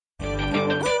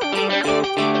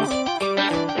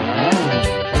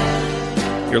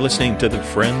You're listening to the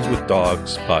Friends with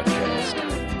Dogs podcast.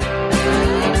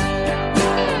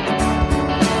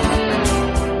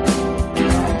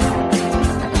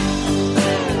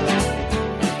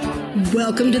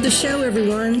 Welcome to the show,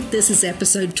 everyone. This is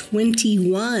episode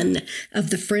 21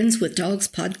 of the Friends with Dogs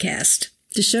podcast,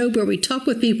 the show where we talk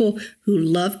with people who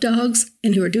love dogs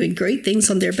and who are doing great things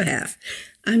on their behalf.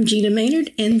 I'm Gina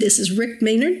Maynard, and this is Rick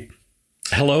Maynard.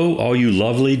 Hello, all you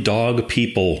lovely dog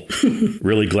people.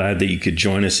 Really glad that you could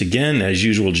join us again. As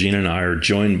usual, Gina and I are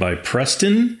joined by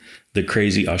Preston, the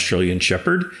crazy Australian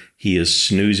Shepherd. He is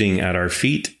snoozing at our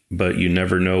feet, but you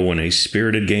never know when a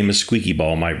spirited game of squeaky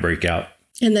ball might break out.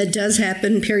 And that does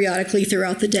happen periodically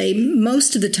throughout the day,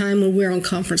 most of the time when we're on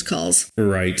conference calls.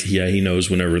 Right. Yeah, he knows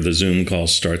whenever the Zoom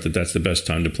calls start that that's the best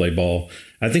time to play ball.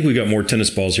 I think we got more tennis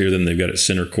balls here than they've got at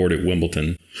center court at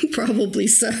Wimbledon. Probably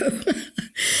so.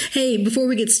 Hey, before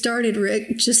we get started,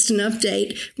 Rick, just an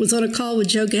update. Was on a call with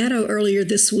Joe Gatto earlier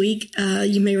this week.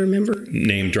 You may remember.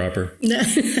 Name dropper.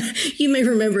 You may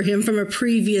remember him from a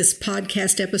previous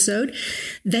podcast episode.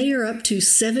 They are up to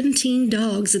 17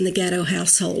 dogs in the Gatto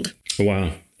household.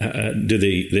 Wow. Do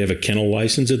they have a kennel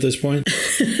license at this point?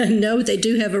 No, they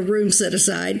do have a room set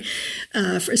aside,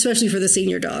 especially for the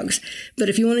senior dogs. But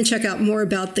if you want to check out more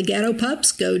about the Gatto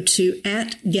pups, go to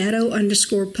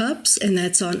 @Gatto_pups, and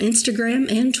that's on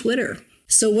Instagram and Twitter.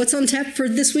 So what's on tap for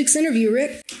this week's interview,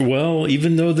 Rick? Well,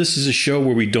 even though this is a show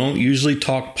where we don't usually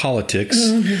talk politics,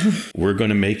 we're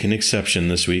going to make an exception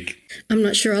this week. I'm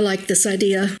not sure I like this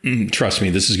idea. Trust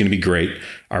me, this is going to be great.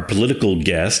 Our political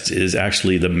guest is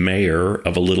actually the mayor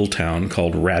of a little town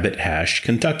called Rabbit Hash,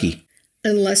 Kentucky.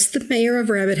 Unless the mayor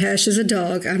of Rabbit Hash is a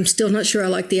dog, I'm still not sure I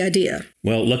like the idea.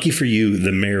 Well, lucky for you,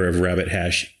 the mayor of Rabbit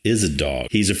Hash is a dog.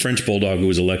 He's a French bulldog who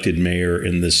was elected mayor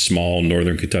in this small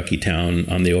northern Kentucky town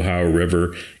on the Ohio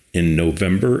River in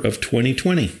November of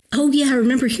 2020. Oh, yeah, I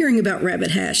remember hearing about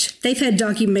Rabbit Hash. They've had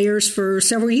doggy mayors for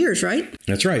several years, right?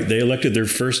 That's right. They elected their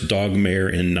first dog mayor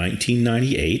in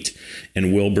 1998,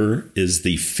 and Wilbur is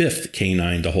the fifth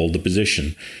canine to hold the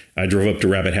position. I drove up to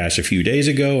Rabbit Hash a few days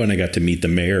ago, and I got to meet the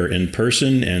mayor in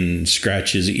person and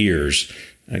scratch his ears.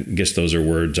 I guess those are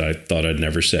words I thought I'd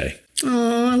never say.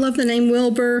 Oh, I love the name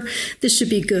Wilbur. This should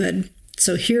be good.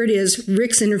 So here it is,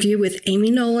 Rick's interview with Amy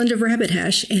Noland of Rabbit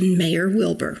Hash and Mayor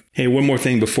Wilbur. Hey, one more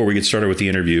thing before we get started with the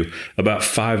interview. About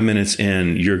 5 minutes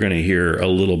in, you're going to hear a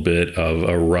little bit of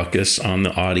a ruckus on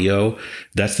the audio.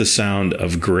 That's the sound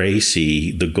of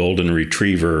Gracie, the golden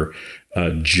retriever,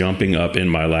 jumping up in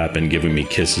my lap and giving me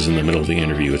kisses in the middle of the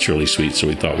interview. It's really sweet, so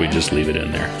we thought we'd just leave it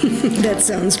in there. That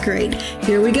sounds great.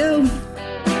 Here we go.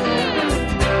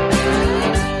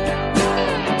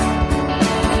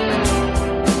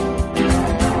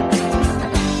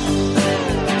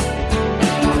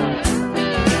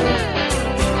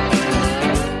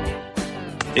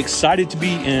 Excited to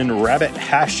be in Rabbit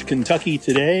Hash, Kentucky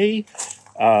today,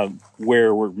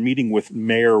 where we're meeting with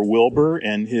Mayor Wilbur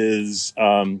and his,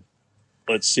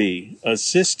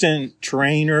 assistant,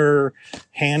 trainer,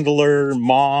 handler,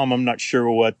 mom. I'm not sure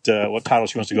what title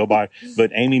she wants to go by,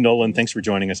 but Amy Noland, thanks for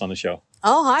joining us on the show.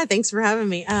 Oh, hi. Thanks for having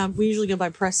me. We usually go by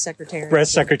press secretary.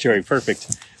 Press secretary.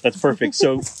 Perfect. That's perfect.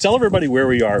 So tell everybody where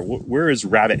we are. Where is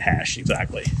Rabbit Hash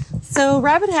exactly? So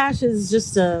Rabbit Hash is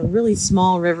just a really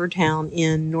small river town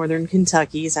in northern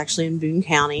Kentucky. It's actually in Boone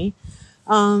County.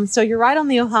 So you're right on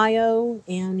the Ohio,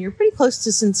 and you're pretty close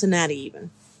to Cincinnati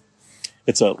even.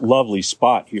 It's a lovely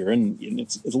spot here, and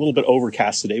it's a little bit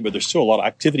overcast today, but there's still a lot of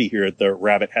activity here at the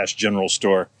Rabbit Hash General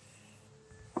Store.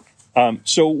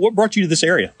 So what brought you to this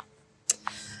area?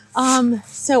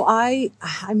 So I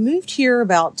moved here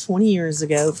about 20 years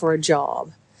ago for a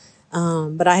job.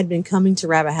 But I had been coming to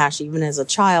Rabbit Hash even as a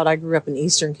child. I grew up in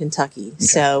eastern Kentucky, okay.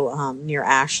 So near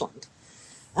Ashland.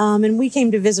 And we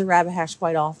came to visit Rabbit Hash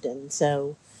quite often.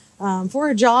 So for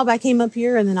a job, I came up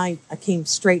here, and then I came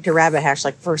straight to Rabbit Hash,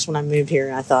 like first when I moved here.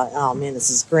 And I thought, oh, man, this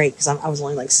is great, because I was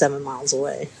only like 7 miles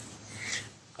away.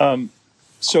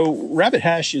 So Rabbit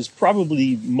Hash is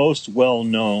probably most well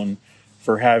known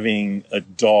for having a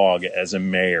dog as a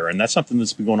mayor, and that's something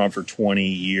that's been going on for 20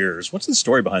 years. What's the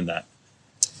story behind that?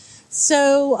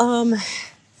 So,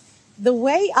 the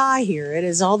way I hear it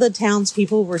is all the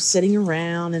townspeople were sitting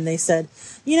around and they said,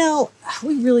 we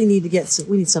really need to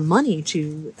we need some money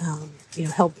to,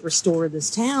 help restore this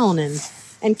town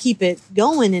and keep it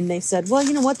going. And they said, well,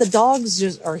 you know what? The dogs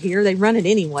just are here. They run it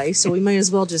anyway. So we may as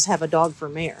well just have a dog for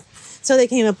mayor. So they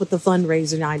came up with the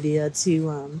fundraising idea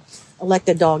to, elect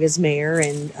a dog as mayor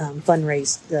and,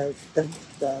 fundraise the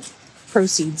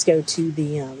proceeds go to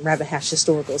the, Rabbit Hash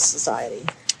Historical Society.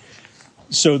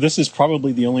 So this is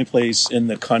probably the only place in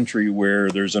the country where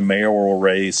there's a mayoral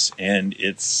race and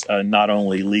it's not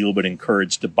only legal but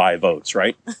encouraged to buy votes,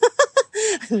 right?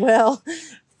 Well,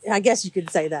 I guess you could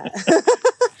say that.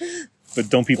 But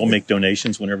don't people make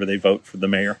donations whenever they vote for the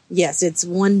mayor? Yes, it's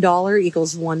 $1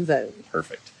 equals one vote.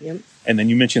 Perfect. Yep. And then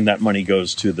you mentioned that money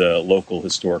goes to the local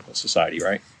historical society,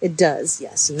 right? It does,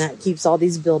 yes. And that keeps all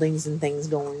these buildings and things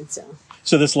going.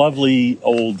 So this lovely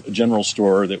old general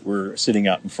store that we're sitting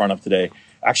out in front of today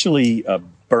actually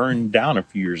burned down a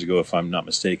few years ago, if I'm not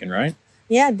mistaken, right?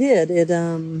 Yeah, it did. I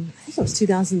think it was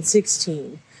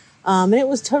 2016. And it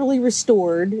was totally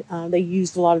restored. They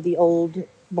used a lot of the old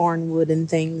barn wood and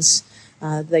things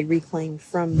they reclaimed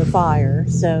from the fire.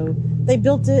 So they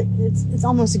built it. It's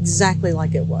almost exactly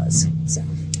like it was. So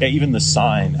yeah, even the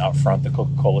sign out front, the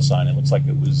Coca-Cola sign, it looks like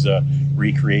it was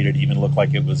recreated. Even looked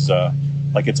like it was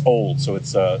like it's old. So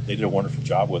it's they did a wonderful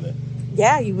job with it.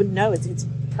 Yeah, you wouldn't know. It's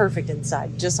perfect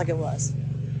inside, just like it was.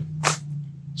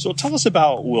 So tell us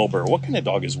about Wilbur. What kind of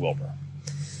dog is Wilbur?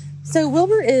 So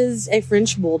Wilbur is a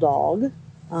French bulldog.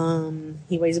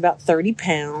 He weighs about 30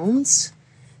 pounds.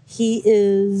 He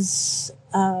is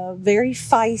very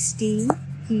feisty.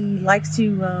 He likes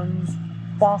to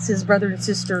boss his brother and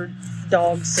sister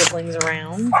dog siblings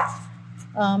around.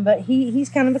 But he's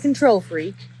kind of a control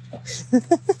freak.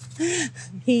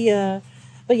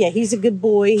 But yeah, he's a good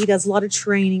boy. He does a lot of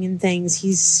training and things.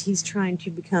 He's trying to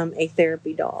become a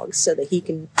therapy dog so that he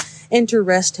can enter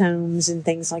rest homes and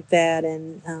things like that,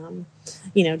 and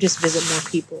just visit more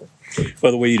people.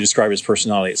 Well, the way you describe his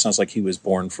personality, it sounds like he was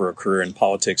born for a career in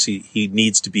politics. He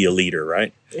needs to be a leader,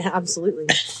 right? Yeah, absolutely.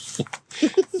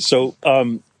 So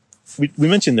we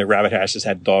mentioned that Rabbit Hash has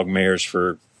had dog mayors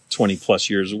for 20 plus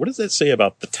years. What does that say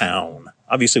about the town?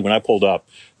 Obviously, when I pulled up,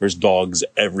 there's dogs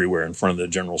everywhere in front of the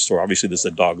general store. Obviously, this is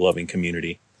a dog loving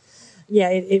community. Yeah,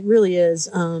 it really is.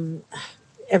 And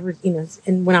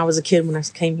when I was a kid, when I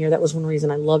came here, that was one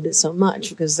reason I loved it so much,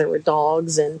 because there were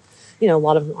dogs, and a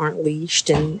lot of them aren't leashed,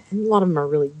 and a lot of them are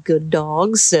really good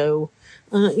dogs. So,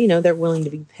 they're willing to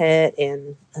be pet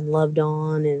and loved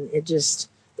on, and it's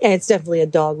definitely a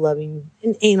dog loving,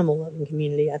 an animal loving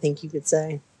community, I think you could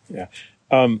say. Yeah.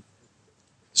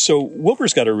 So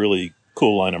Wilbur's got a really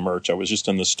cool line of merch. I was just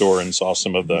in the store and saw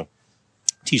some of the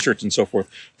T-shirts and so forth.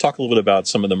 Talk a little bit about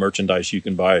some of the merchandise you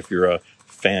can buy if you're a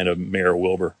fan of Mayor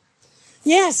Wilbur.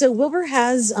 Yeah, so Wilbur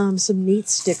has some neat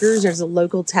stickers. There's a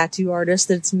local tattoo artist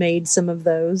that's made some of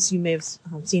those. You may have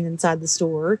seen inside the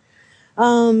store.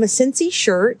 Cincy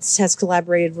Shirts has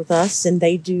collaborated with us, and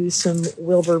they do some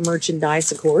Wilbur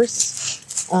merchandise, of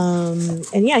course.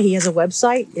 And yeah, he has a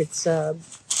website. It's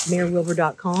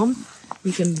mayorwilbur.com.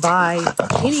 You can buy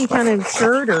any kind of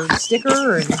shirt or sticker,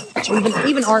 or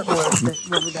even artwork that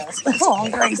Wilbur does. Oh,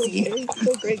 Gracie.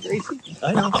 So great, Gracie.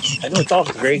 I know. It's all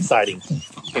very exciting.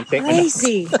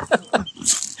 Gracie.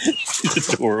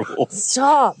 It's adorable.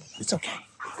 Stop. It's okay.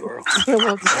 Adorable. We'll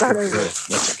have to start over.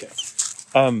 That's okay.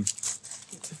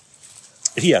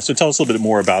 Yeah, so tell us a little bit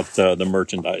more about the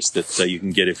merchandise that you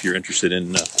can get if you're interested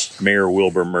in Mayor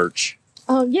Wilbur merch.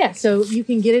 Yeah, so you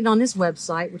can get it on his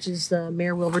website, which is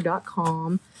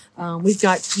mayorwilbur.com. We've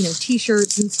got,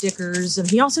 T-shirts and stickers, and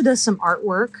he also does some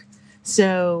artwork.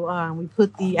 So we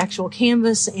put the actual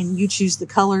canvas, and you choose the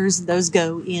colors. Those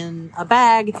go in a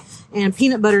bag, and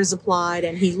peanut butter is applied,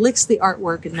 and he licks the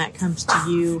artwork, and that comes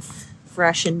to you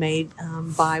fresh and made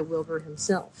by Wilbur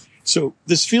himself. So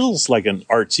this feels like an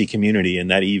artsy community,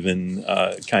 and that even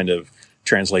kind of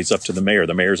translates up to the mayor.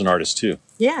 The mayor's an artist, too.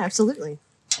 Yeah, absolutely.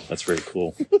 That's very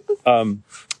cool. And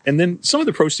then some of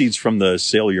the proceeds from the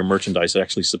sale of your merchandise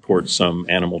actually support some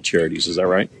animal charities. Is that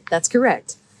right? That's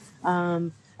correct.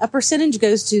 A percentage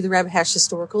goes to the Rabbit Hash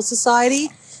Historical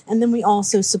Society, and then we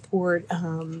also support,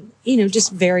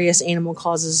 just various animal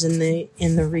causes in the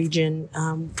region.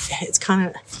 It's kind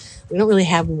of, we don't really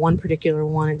have one particular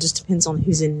one. It just depends on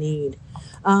who's in need.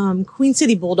 Queen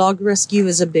City Bulldog Rescue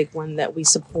is a big one that we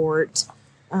support.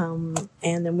 And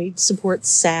then we support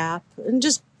SAP, and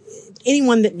just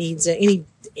anyone that needs it, any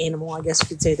animal, I guess you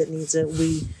could say, that needs it,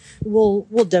 we'll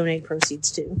donate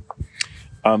proceeds to.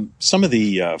 Some of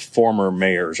the former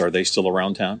mayors, are they still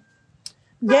around town?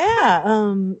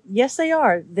 Yeah, yes, they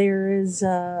are. There is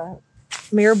Mayor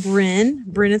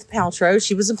Bryneth Paltrow.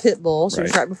 She was a pit bull. She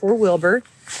was right before Wilbur.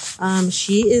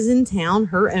 She is in town.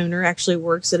 Her owner actually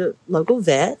works at a local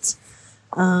vet.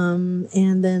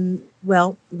 And then,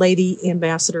 Lady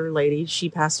Ambassador, she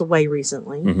passed away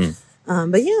recently.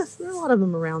 Mm-hmm. But yeah, there are a lot of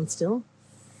them around still.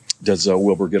 Does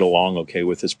Wilbur get along okay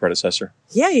with his predecessor?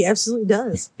 Yeah, he absolutely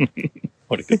does.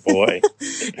 What a good boy.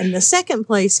 And the second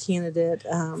place candidate,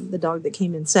 the dog that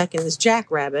came in second, is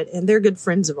Jack Rabbit, and they're good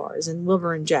friends of ours. And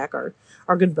Wilbur and Jack are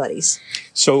are good buddies.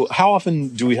 So how often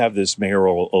do we have this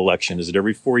mayoral election? Is it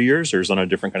every 4 years, or is it on a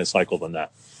different kind of cycle than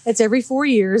that? It's every 4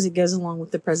 years. It goes along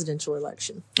with the presidential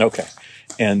election. Okay.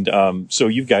 And so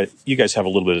you guys have a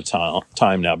little bit of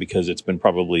time now, because it's been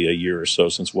probably a year or so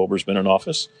since Wilbur's been in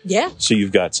office. Yeah. So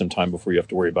you've got some time before you have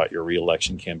to worry about your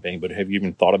reelection campaign. But have you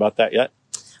even thought about that yet?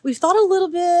 We've thought a little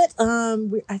bit.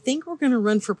 I think we're going to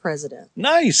run for president.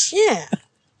 Nice. Yeah.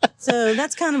 So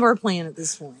that's kind of our plan at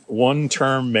this point.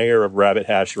 One-term mayor of Rabbit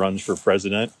Hash runs for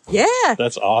president. Yeah.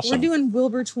 That's awesome. We're doing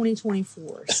Wilbur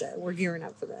 2024, so we're gearing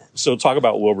up for that. So talk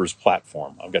about Wilbur's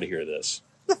platform. I've got to hear this.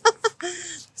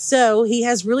 So he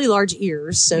has really large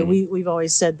ears. So we've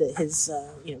always said that his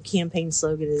campaign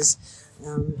slogan is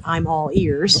 "I'm all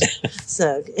ears,"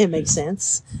 so it makes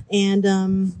sense. And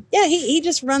he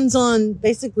just runs on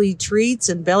basically treats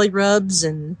and belly rubs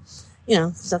and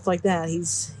stuff like that.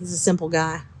 He's a simple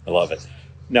guy. I love it.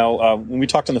 Now, when we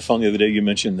talked on the phone the other day, you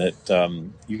mentioned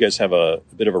that you guys have a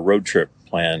bit of a road trip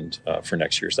planned for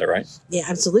next year. Is that right? Yeah,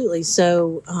 absolutely.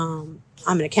 So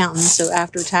I'm an accountant. So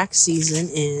after tax season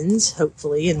ends,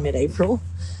 hopefully in mid-April,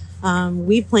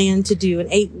 we plan to do an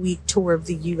 8-week tour of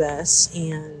the U.S.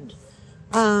 and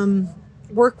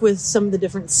work with some of the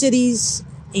different cities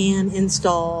and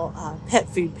install pet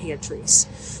food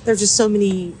pantries. There's just so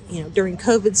many, during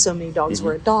COVID, so many dogs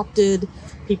were adopted.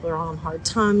 People are on hard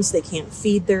times. They can't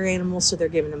feed their animals, so they're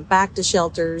giving them back to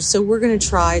shelters. So we're going to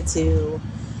try to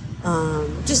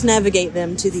just navigate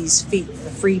them to these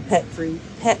free pet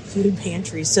food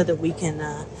pantries so that we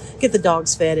can get the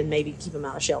dogs fed and maybe keep them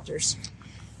out of shelters.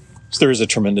 So there is a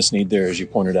tremendous need there, as you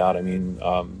pointed out. I mean,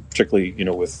 particularly,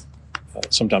 with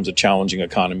sometimes a challenging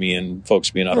economy and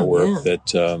folks being out of work,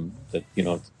 that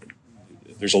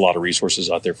there's a lot of resources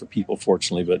out there for people,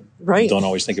 fortunately, but don't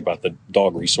always think about the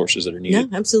dog resources that are needed.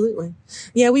 Yeah, absolutely.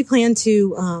 Yeah, we plan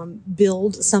to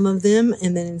build some of them,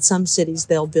 and then in some cities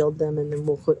they'll build them, and then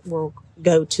we'll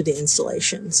go to the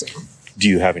installation. So. Do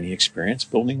you have any experience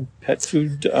building pet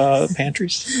food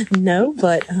pantries? No,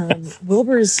 but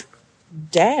Wilbur's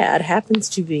dad happens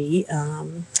to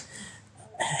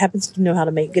know how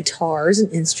to make guitars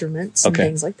and instruments and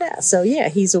things like that. So yeah,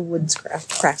 he's a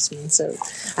craftsman. So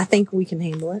I think we can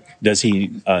handle it. Does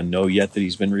he know yet that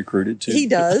he's been recruited to? He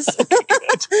does.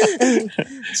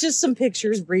 It's just some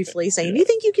pictures briefly saying, "Do you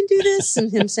think you can do this?"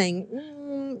 And him saying,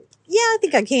 "Yeah, I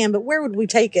think I can, but where would we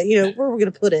take it? Where are we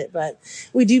going to put it?" But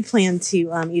we do plan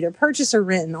to either purchase or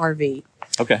rent an RV.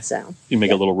 Okay. So you make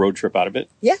a little road trip out of it?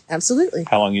 Yeah, absolutely.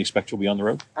 How long do you expect you'll be on the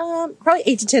road? Probably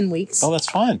 8 to 10 weeks. Oh, that's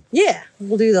fine. Yeah.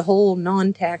 We'll do the whole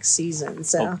non-tax season.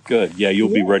 So. Oh, good. Yeah,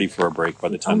 you'll be ready for a break by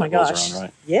the time that rolls around,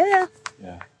 right? Yeah.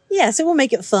 Yeah. Yeah, so we'll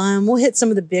make it fun. We'll hit some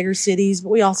of the bigger cities, but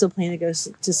we also plan to go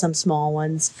to some small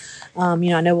ones. I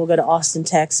know we'll go to Austin,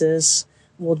 Texas.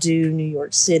 We'll do New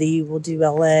York City. We'll do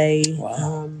LA.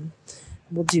 Wow.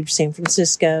 We'll do San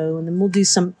Francisco, and then we'll do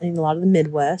some in a lot of the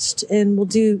Midwest, and we'll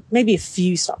do maybe a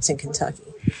few stops in Kentucky.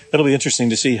 That'll be interesting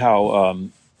to see how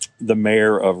the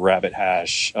mayor of Rabbit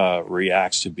Hash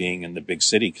reacts to being in the big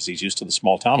city, because he's used to the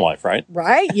small town life, right?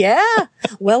 Right, yeah.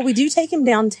 Well, we do take him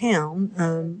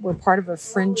downtown. We're part of a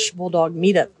French Bulldog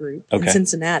meetup group in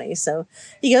Cincinnati, so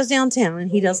he goes downtown,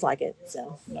 and he does like it.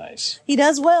 So nice. He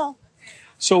does well.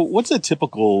 So what's a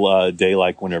typical day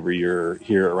like whenever you're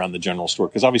here around the general store?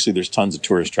 Because obviously there's tons of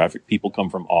tourist traffic. People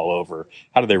come from all over.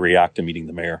 How do they react to meeting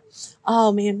the mayor?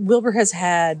 Oh, man. Wilbur has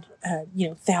had,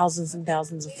 thousands and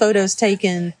thousands of photos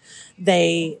taken.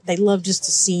 They love just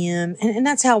to see him. And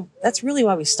that's really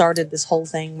why we started this whole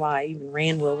thing, why I even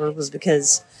ran Wilbur, was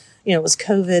because, it was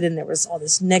COVID and there was all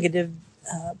this negative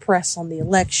press on the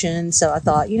election. So I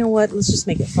thought, let's just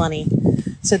make it funny.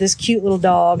 So this cute little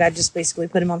dog, I just basically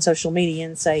put him on social media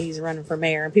and say he's running for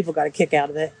mayor, and people got a kick out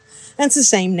of it. And it's the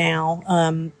same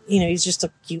now. He's just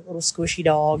a cute little squishy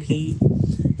dog. He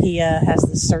has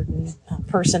this certain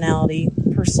persona,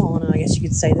 I guess you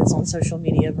could say, that's on social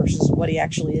media versus what he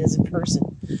actually is in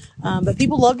person. But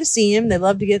people love to see him. They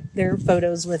love to get their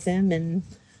photos with him. And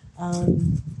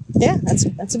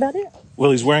that's about it.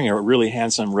 Well, he's wearing a really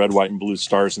handsome red, white, and blue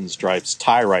stars and stripes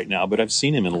tie right now, but I've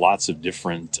seen him in lots of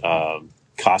different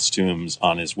costumes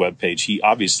on his webpage. He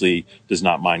obviously does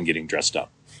not mind getting dressed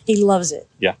up. He loves it.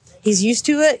 Yeah. He's used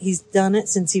to it. He's done it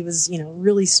since he was,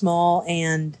 really small,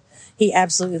 and he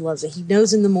absolutely loves it. He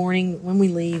knows in the morning when we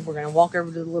leave, we're going to walk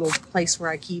over to the little place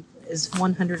where I keep his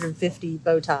 150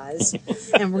 bow ties,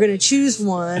 and we're going to choose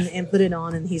one and put it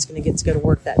on, and he's going to get to go to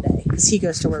work that day because he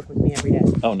goes to work with me every day.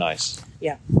 Oh, nice.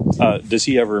 Yeah. Does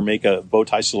he ever make a bow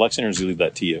tie selection, or does he leave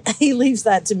that to you? He leaves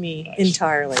that to me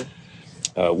entirely.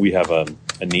 We have a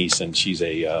niece, and she's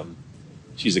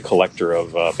she's a collector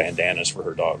of bandanas for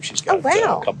her dog. She's got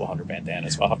a couple hundred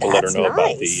bandanas. I'll have to let her know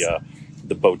about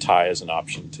the bow tie as an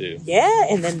option too. Yeah,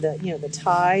 and then the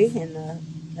tie and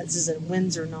is it a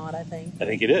Windsor knot? I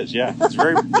think it is. Yeah,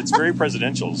 it's very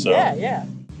presidential. So yeah.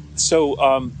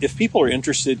 So if people are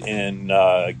interested in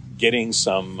getting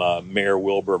some Mayor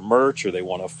Wilbur merch, or they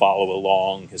want to follow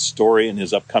along his story and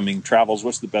his upcoming travels,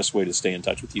 what's the best way to stay in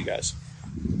touch with you guys?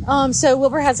 So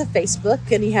Wilbur has a Facebook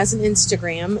and he has an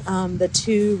Instagram. The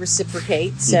two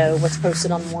reciprocate. So what's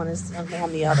posted on one is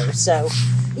on the other. So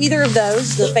either of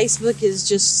those. The Facebook is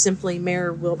just simply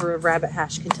Mayor Wilbur of Rabbit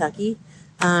Hash, Kentucky.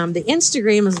 The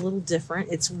Instagram is a little different.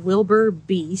 It's Wilbur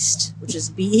Beast, which is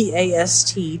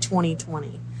BEAST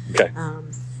 2020. Okay.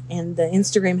 And the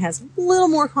Instagram has a little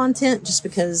more content just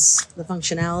because the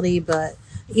functionality, but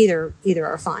either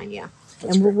are fine. Yeah.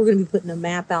 That's and we're going to be putting a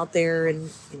map out there and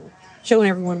showing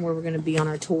everyone where we're going to be on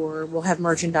our tour. We'll have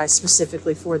merchandise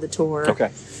specifically for the tour.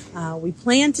 Okay. We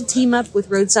plan to team up with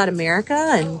Roadside America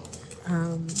and,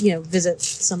 visit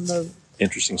some of the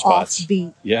interesting spots.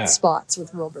 Offbeat spots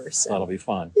with Wilbur. So. That'll be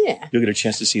fun. Yeah. You'll get a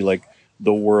chance to see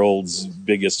the world's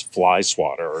biggest fly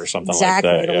swatter or something like that.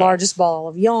 Exactly. The largest ball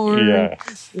of yarn. Yeah.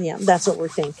 Yeah. That's what we're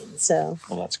thinking. So.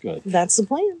 Well, that's good. That's the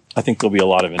plan. I think there'll be a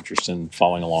lot of interest in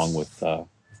following along with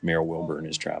Mayor Wilbur and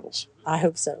his travels. I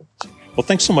hope so. Well,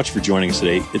 thanks so much for joining us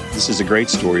today. This is a great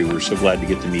story. We're so glad to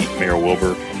get to meet Mayor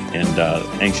Wilbur and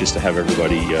anxious to have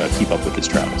everybody keep up with his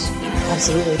travels.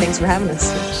 Absolutely. Thanks for having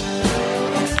us.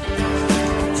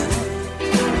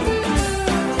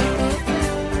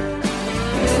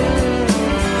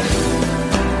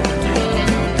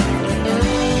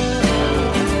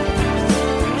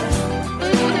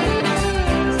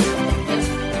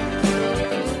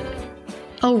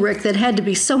 Oh, Rick, that had to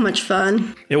be so much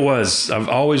fun. It was. I've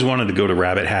always wanted to go to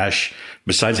Rabbit Hash.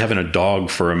 Besides having a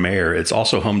dog for a mayor, it's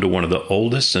also home to one of the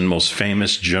oldest and most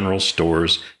famous general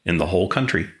stores in the whole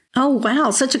country. Oh,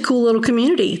 wow. Such a cool little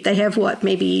community. They have,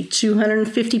 maybe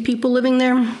 250 people living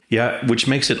there? Yeah, which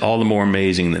makes it all the more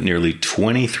amazing that nearly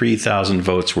 23,000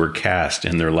 votes were cast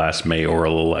in their last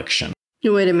mayoral election.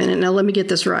 Wait a minute. Now, let me get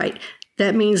this right.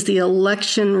 That means the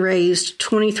election raised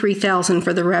 $23,000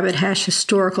 for the Rabbit Hash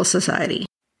Historical Society.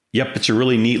 Yep, it's a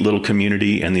really neat little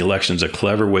community, and the election's a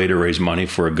clever way to raise money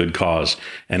for a good cause.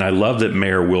 And I love that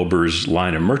Mayor Wilbur's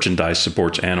line of merchandise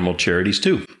supports animal charities,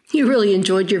 too. You really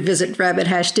enjoyed your visit, Rabbit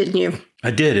Hash, didn't you?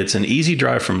 I did. It's an easy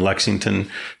drive from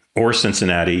Lexington or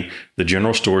Cincinnati. The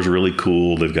general store is really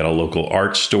cool. They've got a local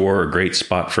art store, a great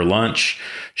spot for lunch.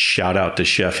 Shout out to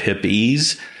Chef Hip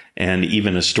Ease, and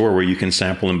even a store where you can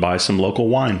sample and buy some local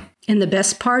wine. And the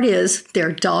best part is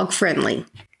they're dog friendly.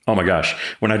 Oh my gosh.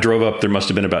 When I drove up, there must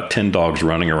have been about 10 dogs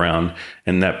running around,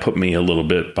 and that put me a little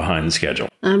bit behind the schedule.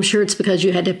 I'm sure it's because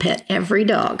you had to pet every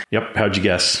dog. Yep. How'd you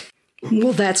guess?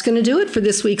 Well, that's going to do it for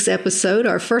this week's episode.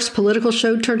 Our first political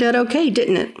show turned out okay,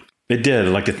 didn't it? It did.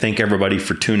 I'd like to thank everybody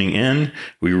for tuning in.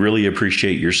 We really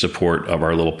appreciate your support of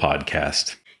our little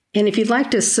podcast. And if you'd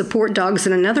like to support dogs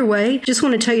in another way, just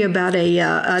want to tell you about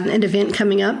an event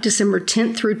coming up December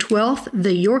 10th through 12th,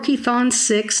 the Yorkie-thon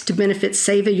 6 to benefit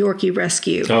Save a Yorkie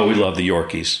Rescue. Oh, we love the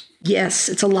Yorkies. Yes,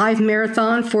 it's a live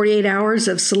marathon, 48 hours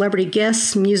of celebrity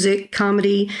guests, music,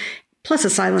 comedy, plus a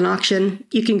silent auction.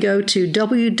 You can go to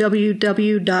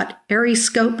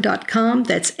www.ariescope.com.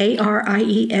 That's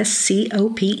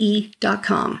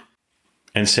ARIESCOPE.com.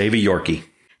 And save a Yorkie.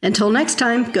 Until next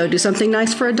time, go do something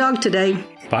nice for a dog today.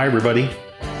 Bye, everybody.